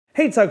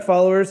Hey Tug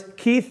followers,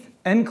 Keith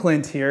and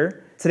Clint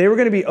here. Today we're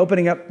going to be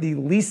opening up the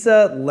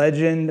Leesa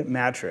Legend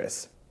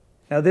mattress.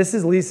 Now this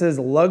is Leesa's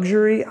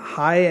luxury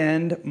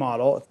high-end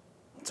model.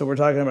 So we're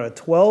talking about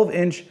a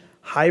 12-inch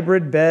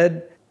hybrid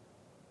bed.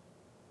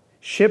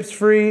 Ships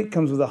free,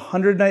 comes with a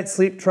 100-night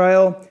sleep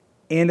trial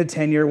and a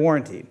 10-year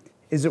warranty.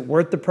 Is it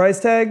worth the price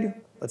tag?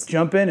 Let's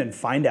jump in and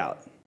find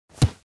out.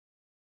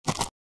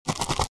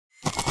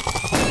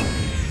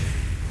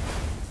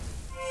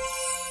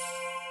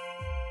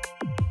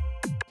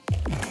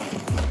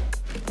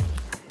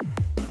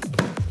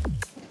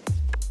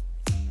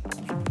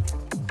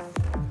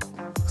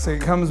 So it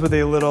comes with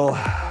a little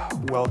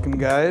welcome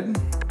guide.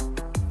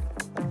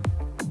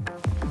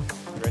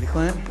 You ready,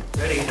 Clint?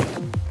 Ready.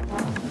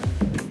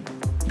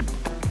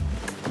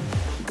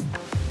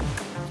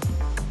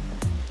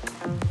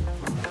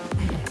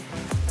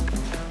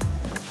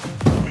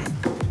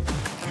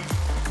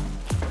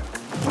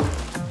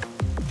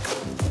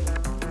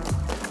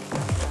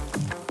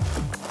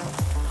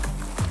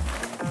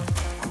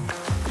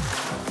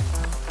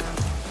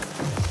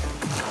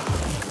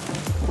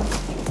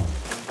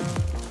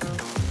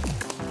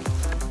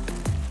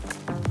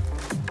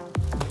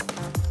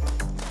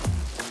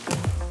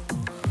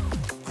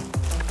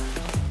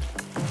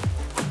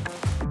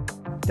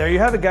 There you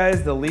have it,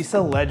 guys, the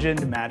Leesa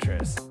Legend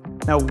mattress.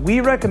 Now we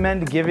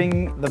recommend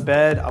giving the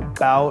bed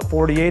about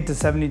 48 to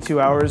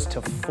 72 hours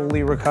to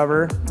fully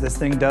recover. This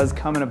thing does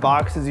come in a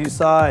box, as you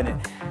saw, and it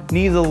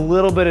needs a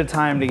little bit of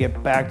time to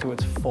get back to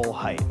its full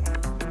height.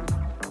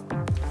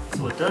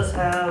 So it does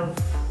have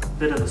a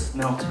bit of a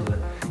smell to it.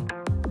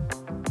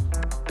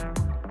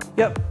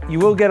 Yep, you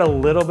will get a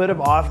little bit of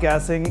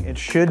off-gassing. It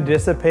should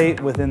dissipate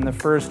within the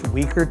first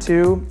week or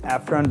two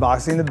after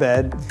unboxing the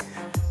bed.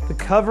 The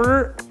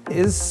cover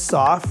is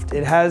soft.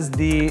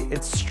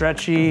 It's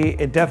stretchy.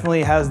 It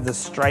definitely has the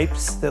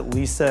stripes that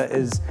Leesa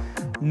is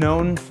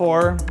known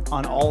for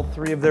on all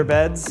three of their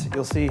beds.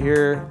 You'll see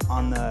here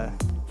on the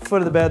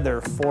foot of the bed, there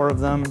are 4 of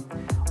them.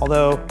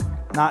 Although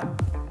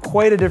not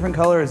quite a different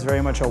color, it's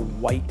very much a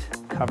white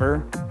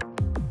cover.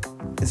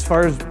 As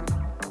far as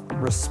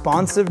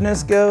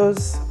responsiveness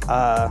goes,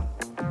 I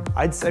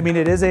mean,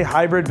 it is a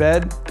hybrid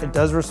bed. It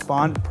does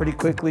respond pretty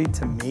quickly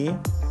to me.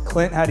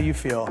 Clint, how do you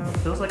feel? It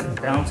feels like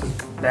it bounces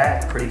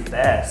back pretty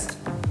fast.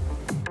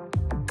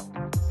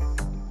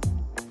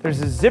 There's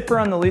a zipper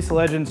on the Leesa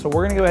Legend, so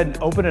we're gonna go ahead and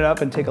open it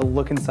up and take a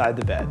look inside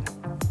the bed.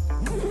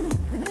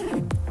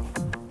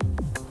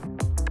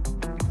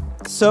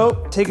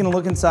 So, taking a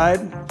look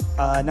inside,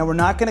 now we're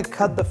not gonna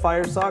cut the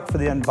fire sock for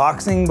the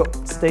unboxing,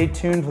 but stay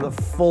tuned for the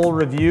full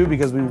review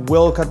because we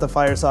will cut the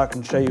fire sock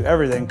and show you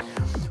everything.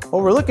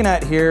 What we're looking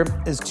at here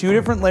is 2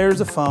 different layers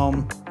of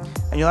foam,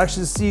 and you'll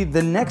actually see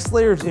the next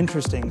layer is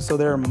interesting. So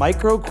there are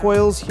micro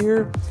coils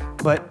here,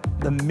 but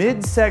the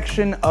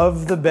midsection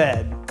of the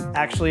bed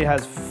actually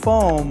has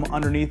foam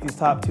underneath these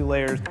top 2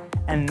 layers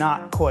and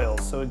not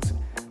coils. So it's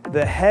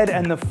the head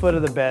and the foot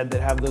of the bed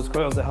that have those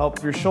coils to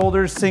help your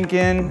shoulders sink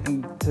in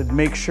and to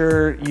make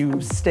sure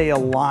you stay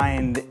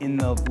aligned in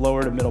the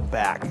lower to middle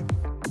back.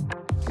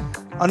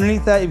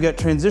 Underneath that, you've got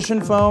transition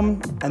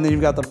foam, and then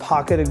you've got the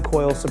pocketed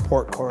coil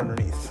support core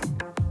underneath.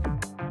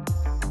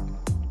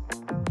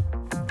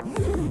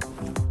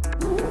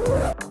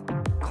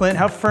 Clint,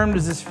 how firm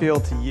does this feel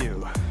to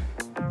you?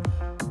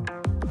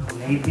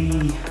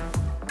 Maybe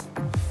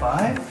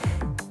 5?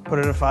 Put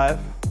it at 5.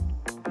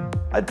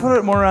 I'd put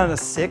it more around a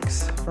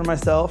 6 for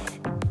myself.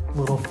 A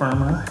little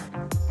firmer.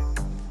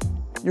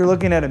 You're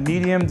looking at a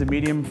medium to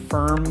medium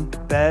firm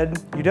bed.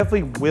 You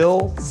definitely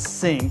will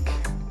sink.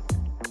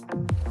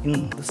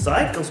 The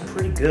side feels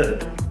pretty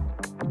good.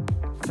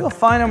 I feel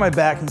fine on my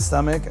back and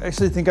stomach. I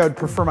actually think I would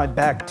prefer my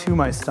back to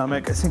my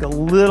stomach. I think a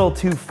little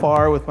too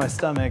far with my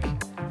stomach,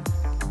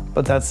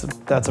 but that's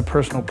a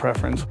personal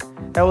preference.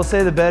 I will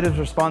say the bed is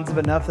responsive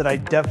enough that I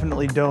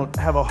definitely don't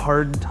have a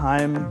hard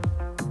time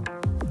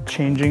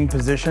changing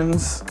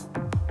positions.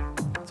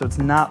 So it's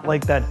not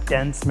like that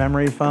dense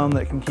memory foam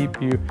that can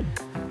keep you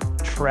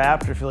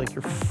trapped or feel like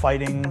you're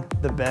fighting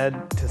the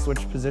bed to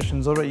switch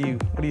positions. What about you?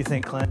 What do you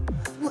think, Clint?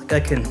 Look, I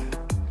can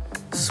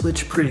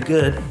switch pretty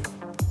good.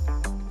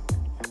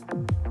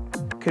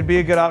 Could be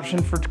a good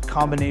option for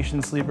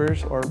combination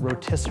sleepers or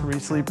rotisserie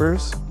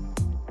sleepers.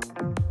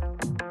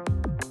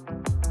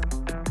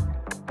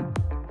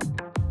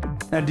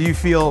 Now, do you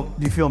feel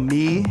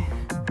me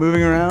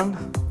moving around?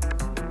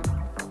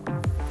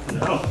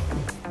 No.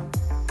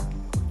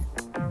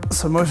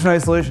 So motion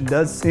isolation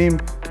does seem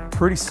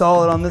pretty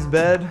solid on this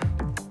bed.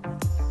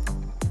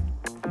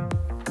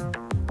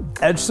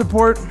 Edge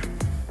support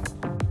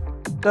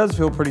does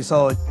feel pretty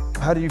solid.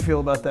 How do you feel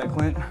about that,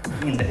 Clint?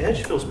 I mean, the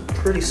edge feels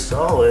pretty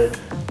solid.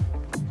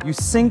 You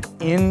sink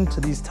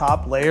into these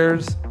top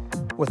layers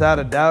without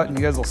a doubt, and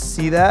you guys will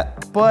see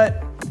that,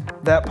 but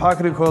that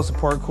pocketed coil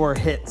support core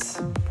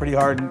hits pretty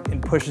hard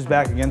and pushes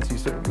back against you,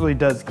 so it really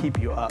does keep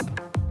you up.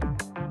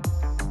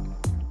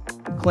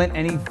 Clint,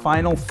 any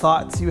final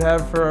thoughts you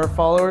have for our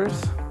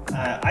followers?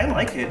 I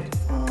like it.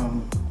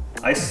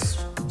 I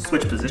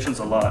switch positions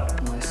a lot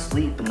when I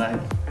sleep, and I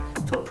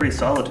felt pretty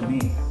solid to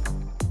me.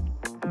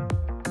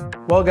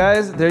 Well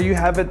guys, there you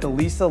have it, the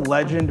Leesa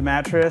Legend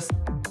mattress.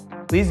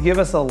 Please give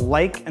us a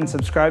like and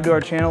subscribe to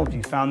our channel if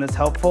you found this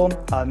helpful.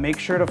 Make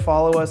sure to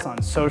follow us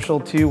on social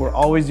too. We're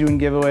always doing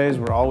giveaways.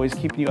 We're always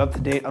keeping you up to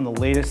date on the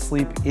latest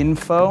sleep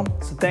info.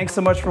 So thanks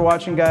so much for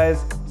watching,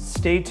 guys.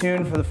 Stay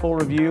tuned for the full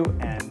review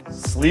and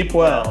sleep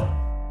well.